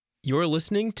You're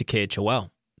listening to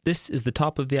KHOL. This is the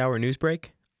top of the hour news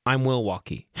break. I'm Will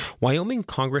Walkie. Wyoming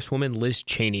Congresswoman Liz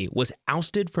Cheney was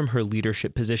ousted from her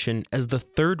leadership position as the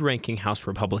third-ranking House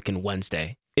Republican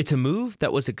Wednesday. It's a move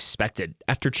that was expected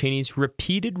after Cheney's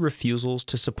repeated refusals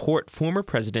to support former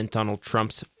President Donald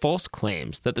Trump's false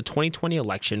claims that the 2020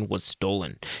 election was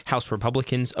stolen. House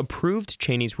Republicans approved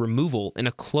Cheney's removal in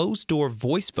a closed-door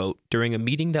voice vote during a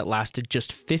meeting that lasted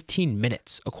just 15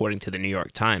 minutes, according to the New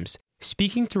York Times.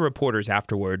 Speaking to reporters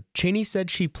afterward, Cheney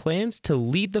said she plans to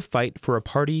lead the fight for a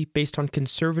party based on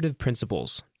conservative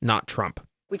principles, not Trump.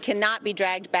 We cannot be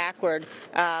dragged backward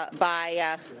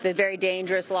by the very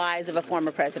dangerous lies of a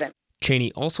former president.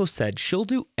 Cheney also said she'll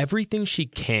do everything she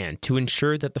can to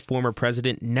ensure that the former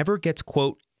president never gets,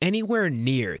 quote, anywhere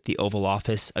near the Oval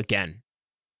Office again.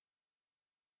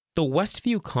 The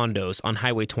Westview condos on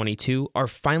Highway 22 are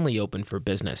finally open for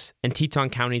business, and Teton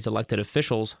County's elected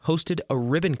officials hosted a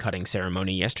ribbon-cutting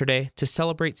ceremony yesterday to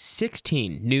celebrate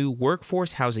 16 new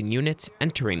workforce housing units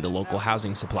entering the local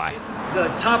housing supply.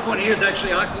 The top one here is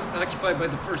actually occupied by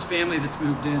the first family that's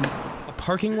moved in. A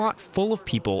parking lot full of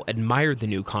people admired the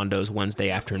new condos Wednesday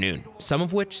afternoon, some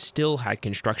of which still had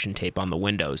construction tape on the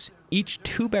windows. Each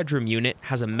two-bedroom unit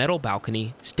has a metal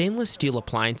balcony, stainless steel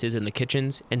appliances in the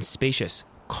kitchens, and spacious,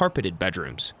 carpeted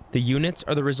bedrooms. The units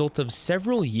are the result of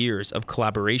several years of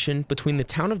collaboration between the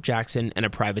town of Jackson and a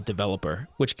private developer,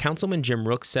 which Councilman Jim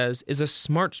Rooks says is a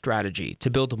smart strategy to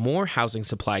build more housing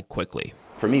supply quickly.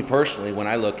 For me personally, when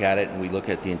I look at it and we look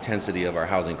at the intensity of our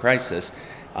housing crisis,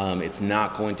 it's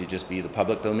not going to just be the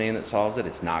public domain that solves it.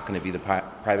 It's not going to be the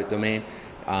private domain.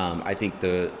 I think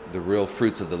the real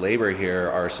fruits of the labor here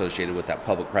are associated with that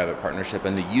public-private partnership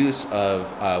and the use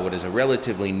of what is a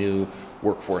relatively new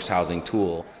workforce housing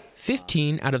tool.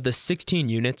 15 out of the 16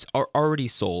 units are already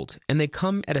sold, and they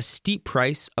come at a steep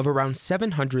price of around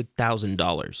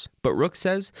 $700,000. But Rook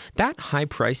says that high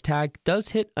price tag does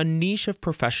hit a niche of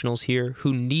professionals here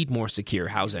who need more secure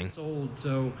housing.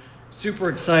 So super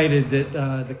excited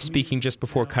that Speaking just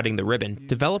before cutting the ribbon,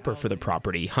 developer for the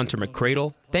property, Hunter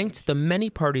McCradle, thanked the many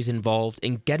parties involved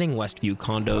in getting Westview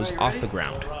condos off the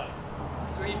ground.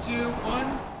 3, 2,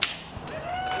 1.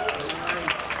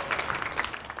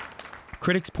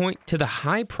 Critics point to the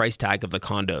high price tag of the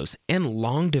condos and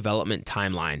long development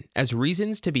timeline as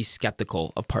reasons to be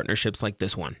skeptical of partnerships like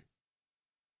this one.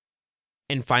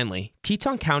 And finally,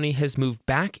 Teton County has moved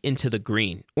back into the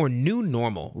green, or new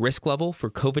normal, risk level for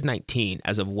COVID-19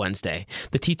 as of Wednesday.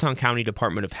 The Teton County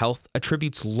Department of Health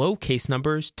attributes low case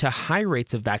numbers to high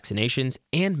rates of vaccinations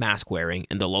and mask wearing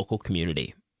in the local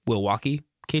community. Will Walkie,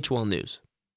 KHOL News.